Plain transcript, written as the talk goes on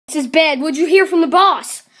This is bad. What'd you hear from the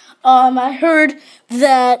boss? I heard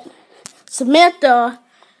that Samantha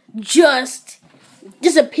just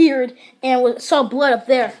disappeared and saw blood up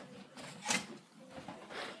there.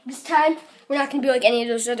 This time, we're not going to be like any of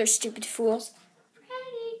those other stupid fools.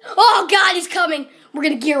 Oh, God, he's coming. We're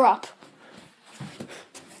going to gear up.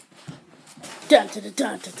 Dun dun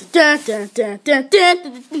dun dun dun dun dun dun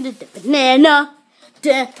dun banana.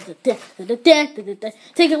 Dun dun dun dun dun dun.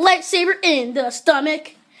 Take a lightsaber in the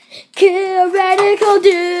stomach. Kill radical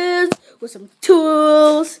dudes with some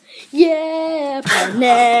tools. Yeah,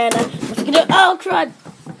 banana. What's he gonna do? Oh, crud.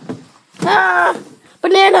 Ah,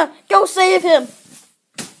 banana, go save him.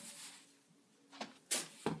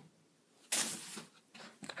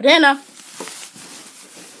 Banana.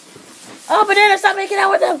 Oh, banana, stop making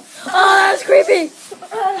out with him. Oh, that's creepy.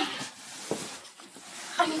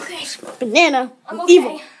 I'm okay. Banana, I'm okay.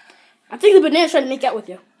 evil. I think the banana's trying to make out with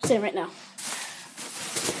you. I'm saying right now.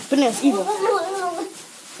 Banana's evil.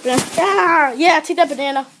 Banana. Ah, yeah, take that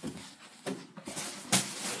banana.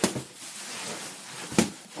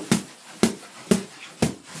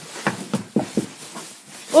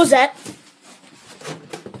 What was that?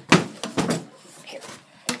 Here.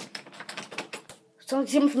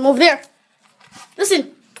 Someone's coming from over there.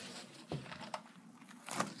 Listen.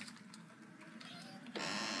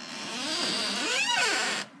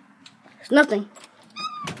 There's nothing.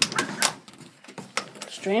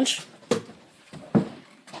 Strange.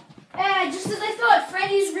 Just as I thought,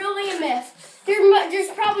 Freddy's really a myth.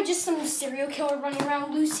 There's probably just some serial killer running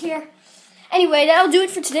around loose here. Anyway, that'll do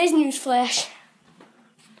it for today's news flash.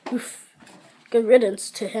 Oof. Good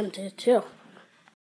riddance to him, too.